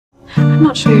I'm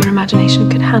not sure your imagination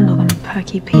could handle them,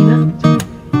 Perky Peanut.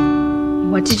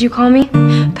 What did you call me?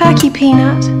 Perky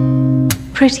Peanut.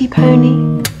 Pretty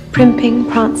pony. Primping,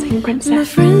 prancing princess. My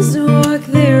friends walk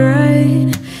their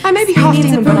ride. I may be half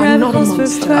demon, but I'm not a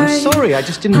monster. I'm sorry, I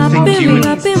just didn't think you would.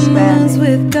 I've been months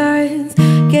with guards,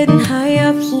 getting high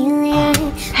up.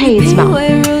 Hey, it's Mel.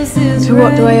 To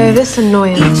what do I owe this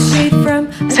annoyance?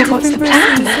 So what's the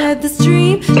plan?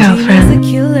 Girlfriend.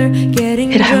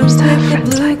 It helps to have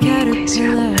friends like me, in case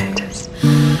you haven't noticed.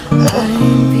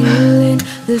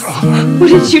 What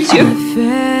did you do?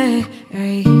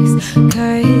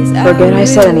 Forget I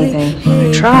said anything.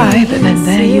 I try, but then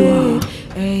there you are.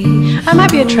 I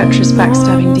might be a treacherous,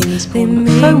 backstabbing demon spawn,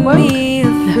 but faux woke?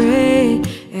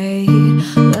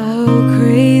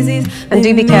 And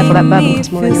do be careful, that bourbon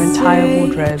costs more than your entire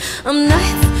wardrobe. I'm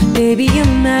nuts, baby,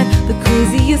 I'm mad. The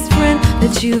craziest friend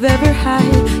that you've ever had.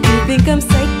 You think I'm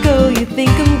psycho, you think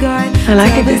I'm guard. I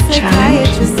like a good challenge.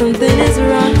 Something is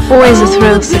wrong. Always a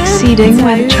thrill succeeding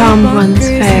where the charmed ones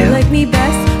fail. Like me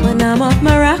best when I'm off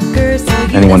my rockers.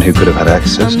 Anyone who could have had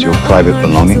access to your private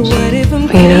belongings. Well,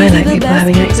 you know, I like people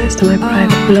having access to my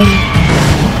private belongings.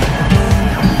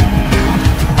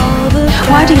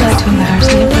 Why do you like to embarrass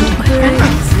me in front of my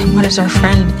friends? What does our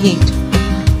friend eat?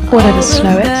 Whatever's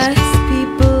slowest.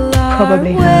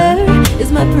 Probably her.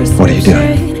 What are you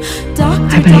doing?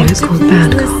 I believe it's called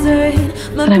bad cop.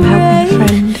 And I'm helping a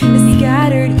friend in need.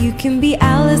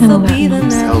 And all that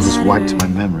nonsense. Hell just wiped my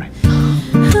memory.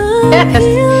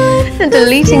 Yes. And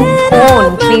deleting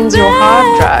porn cleans your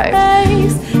hard drive.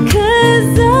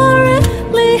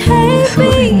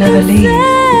 Thought we'd never leave.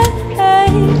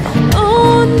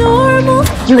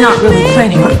 You're not really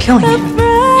planning on killing him.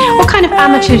 What kind of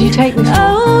amateur do you take me for?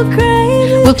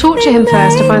 We'll torture him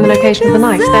first to find the location of the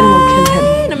knife, then we'll kill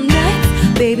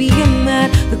him. Baby, I'm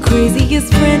mad, the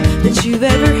craziest friend that you've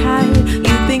ever had.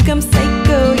 You think I'm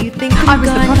psycho, you think I was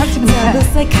the product of an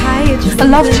affair. A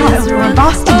love child or a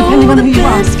bastard, depending on who you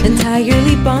ask.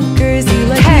 Entirely bonkers, you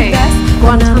like Hey, me best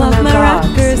when I'm off my guards.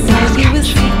 rockers. Tell you a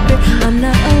secret, I'm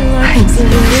not alone. So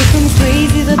they come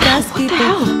crazy, the best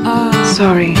people are.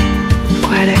 Sorry.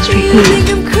 Quiet extra You food. think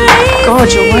I'm crazy?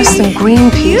 God, you're worse than You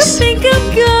Greenpeace. think I'm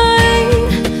good?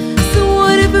 So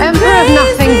what if I'm Emperor of crazy?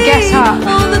 nothing, get up.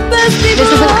 All the best people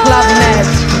This isn't Club Med.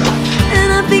 and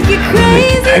I think you're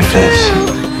crazy pay for this. too.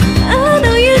 I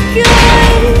know you're good.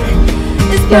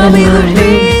 It's Get in probably the line.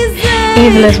 reason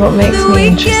Evil is what makes that me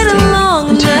we get interesting. along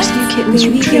And to enough. rescue kittens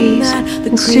from Baby, trees I'm not the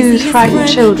and soothe craziest frightened friend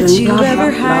children, that you've blah, blah,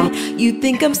 ever blah. had. You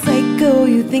think I'm psycho,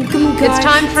 you think I'm God. It's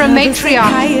time for a Tell the matriarch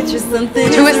psychiatrist something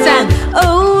to is ascend. wrong.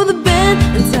 Oh, the band,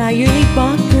 entirely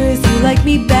bonkers. You like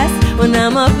me best when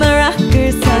I'm off my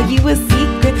rockers. Tell you a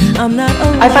secret, I'm not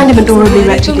alone. I find him adorably So what if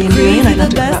wretchedly I'm endearing, and I crazy, love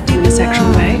the to best corrupt him in a people sexual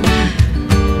are. way.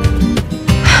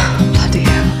 Bloody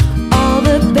hell. All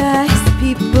the best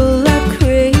people are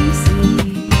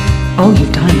crazy. All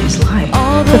you've done is lie.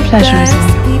 All The pleasure is best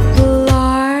all yours. people